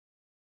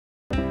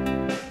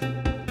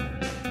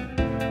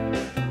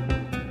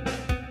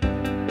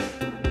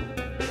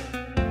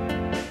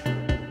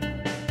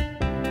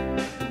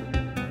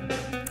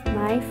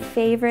My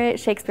favorite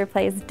Shakespeare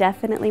play is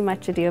definitely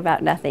Much Ado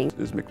About Nothing.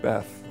 Is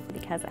Macbeth.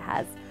 Because it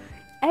has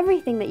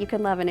everything that you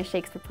can love in a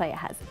Shakespeare play. It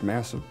has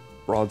Massive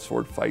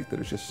broadsword fight that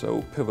is just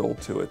so pivotal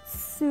to it.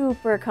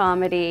 super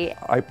comedy.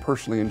 I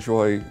personally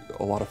enjoy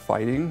a lot of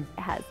fighting.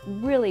 It has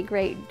really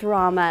great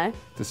drama.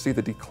 To see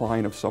the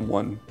decline of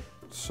someone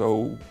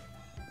so,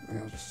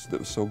 that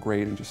was so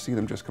great, and just see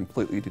them just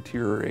completely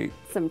deteriorate.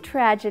 Some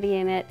tragedy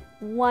in it.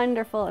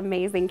 Wonderful,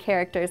 amazing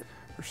characters.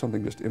 There's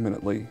something just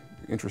eminently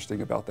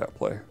interesting about that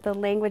play. The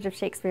language of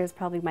Shakespeare is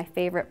probably my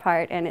favorite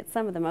part, and it's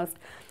some of the most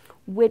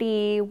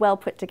witty, well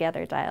put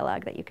together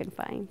dialogue that you can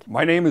find.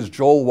 My name is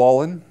Joel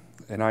Wallen,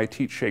 and I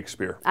teach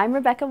Shakespeare. I'm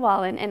Rebecca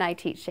Wallen, and I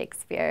teach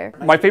Shakespeare.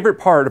 My favorite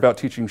part about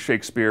teaching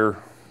Shakespeare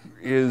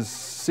is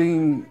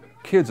seeing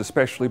kids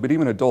especially, but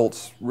even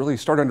adults, really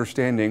start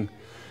understanding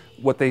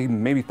what they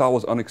maybe thought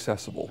was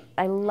inaccessible.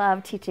 I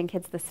love teaching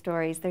kids the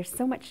stories. There's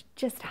so much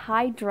just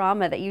high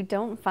drama that you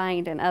don't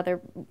find in other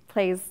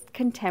plays,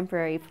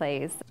 contemporary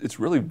plays. It's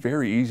really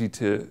very easy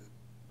to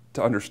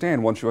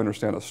understand once you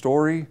understand a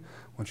story,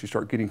 once you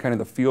start getting kind of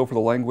the feel for the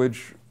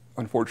language.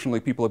 Unfortunately,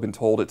 people have been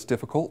told it's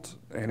difficult,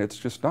 and it's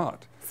just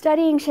not.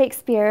 Studying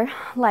Shakespeare,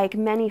 like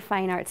many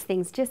fine arts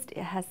things, just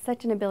has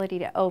such an ability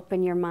to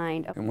open your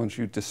mind. And once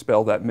you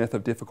dispel that myth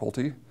of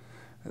difficulty,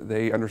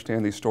 they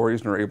understand these stories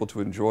and are able to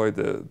enjoy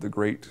the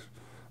great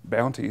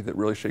bounty that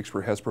really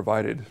Shakespeare has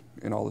provided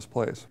in all his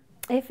plays.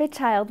 If a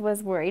child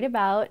was worried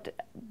about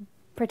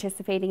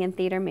participating in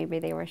theater, maybe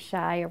they were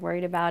shy or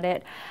worried about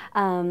it,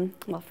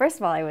 well, first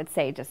of all, I would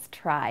say just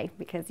try,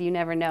 because you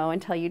never know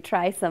until you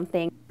try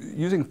something.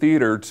 Using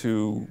theater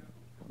to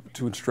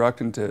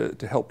instruct and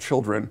to help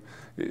children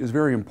is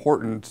very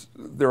important.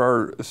 There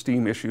are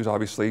esteem issues,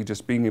 obviously,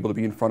 just being able to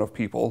be in front of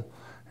people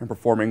and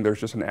performing.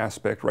 There's just an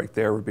aspect right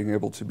there of being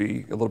able to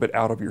be a little bit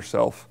out of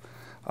yourself.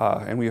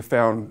 And we have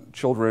found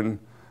children,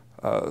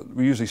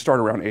 we usually start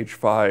around age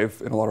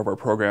 5 in a lot of our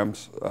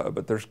programs,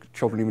 but there's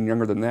children even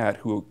younger than that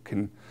who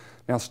can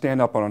now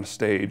stand up on a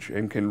stage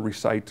and can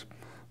recite,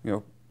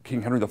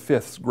 King Henry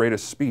V's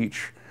greatest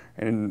speech,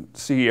 and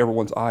see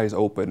everyone's eyes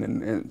open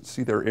and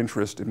see their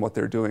interest in what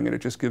they're doing. And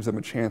it just gives them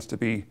a chance to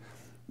be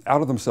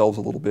out of themselves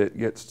a little bit,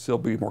 yet still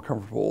be more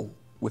comfortable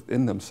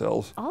within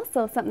themselves.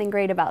 Also, something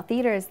great about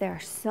theater is there are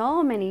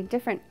so many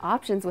different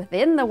options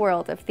within the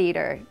world of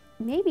theater.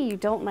 Maybe you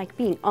don't like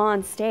being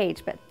on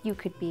stage, but you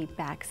could be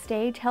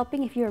backstage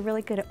helping if you're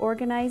really good at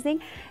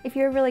organizing. If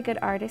you're a really good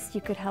artist, you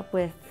could help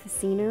with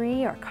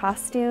scenery or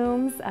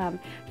costumes.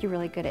 If you're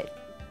really good at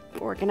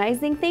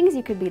organizing things,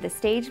 you could be the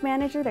stage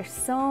manager. There's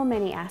so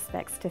many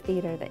aspects to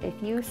theater that if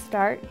you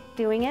start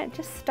doing it,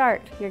 just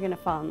start, you're going to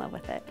fall in love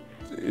with it.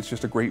 It's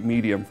just a great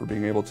medium for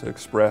being able to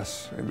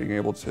express and being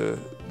able to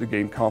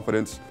gain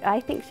confidence. I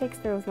think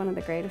Shakespeare was one of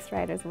the greatest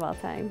writers of all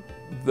time.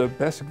 The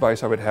best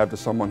advice I would have to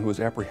someone who is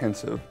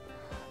apprehensive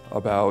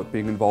about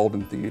being involved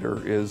in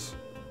theater is,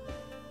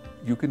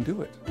 you can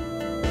do it.